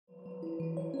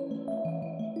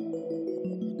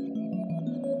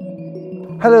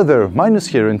Hello there, Minus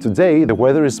here, and today the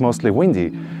weather is mostly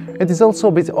windy. It is also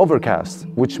a bit overcast,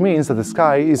 which means that the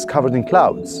sky is covered in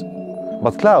clouds.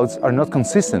 But clouds are not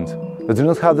consistent. They do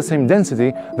not have the same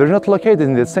density, they're not located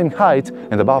in the same height,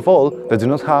 and above all, they do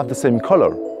not have the same color.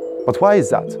 But why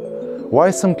is that? Why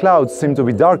some clouds seem to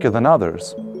be darker than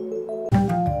others?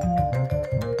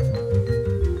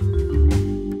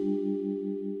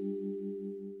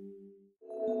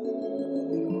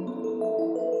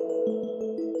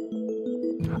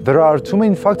 There are two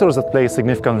main factors that play a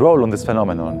significant role on this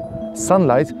phenomenon: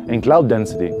 sunlight and cloud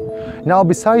density. Now,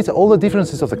 besides all the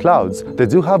differences of the clouds, they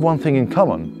do have one thing in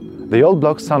common: they all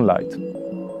block sunlight.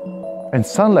 And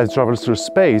sunlight travels through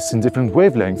space in different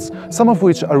wavelengths, some of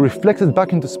which are reflected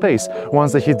back into space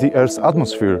once they hit the Earth's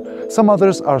atmosphere. Some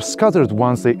others are scattered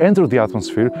once they enter the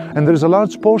atmosphere, and there is a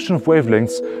large portion of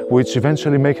wavelengths which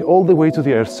eventually make all the way to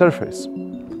the Earth's surface.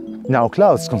 Now,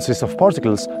 clouds consist of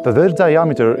particles that their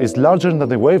diameter is larger than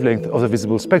the wavelength of the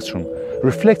visible spectrum,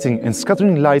 reflecting and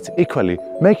scattering light equally,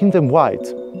 making them white.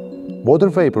 Water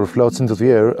vapor floats into the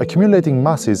air, accumulating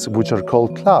masses which are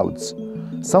called clouds.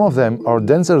 Some of them are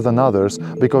denser than others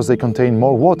because they contain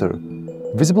more water.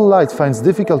 Visible light finds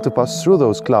difficult to pass through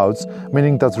those clouds,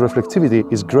 meaning that reflectivity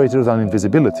is greater than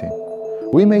invisibility.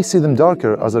 We may see them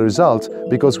darker as a result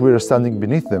because we are standing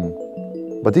beneath them.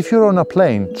 But if you're on a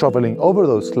plane traveling over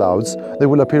those clouds, they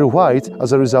will appear white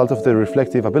as a result of their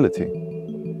reflective ability.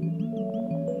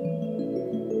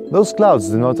 Those clouds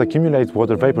do not accumulate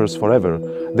water vapors forever.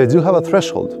 They do have a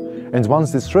threshold, and once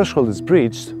this threshold is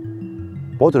breached,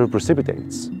 water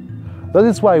precipitates. That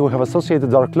is why we have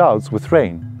associated dark clouds with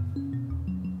rain.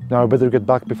 Now I better get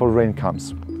back before rain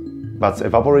comes. But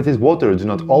evaporated water do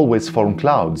not always form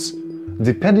clouds.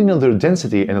 Depending on their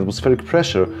density and atmospheric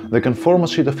pressure, they can form a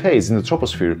sheet of haze in the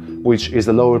troposphere, which is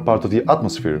the lower part of the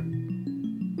atmosphere.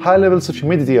 High levels of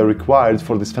humidity are required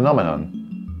for this phenomenon.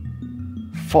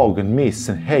 Fog and mist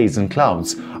and haze and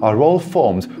clouds are all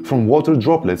formed from water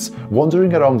droplets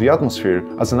wandering around the atmosphere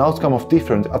as an outcome of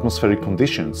different atmospheric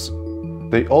conditions.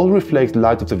 They all reflect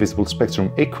light of the visible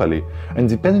spectrum equally, and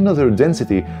depending on their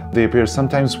density, they appear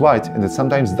sometimes white and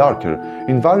sometimes darker,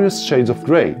 in various shades of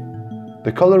grey.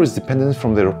 The color is dependent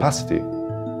from their opacity.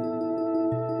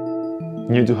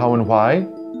 New to How and Why?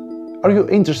 Are you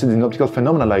interested in optical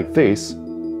phenomena like this?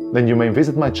 Then you may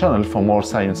visit my channel for more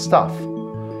science stuff.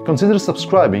 Consider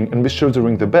subscribing and be sure to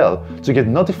ring the bell to get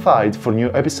notified for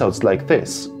new episodes like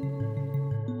this.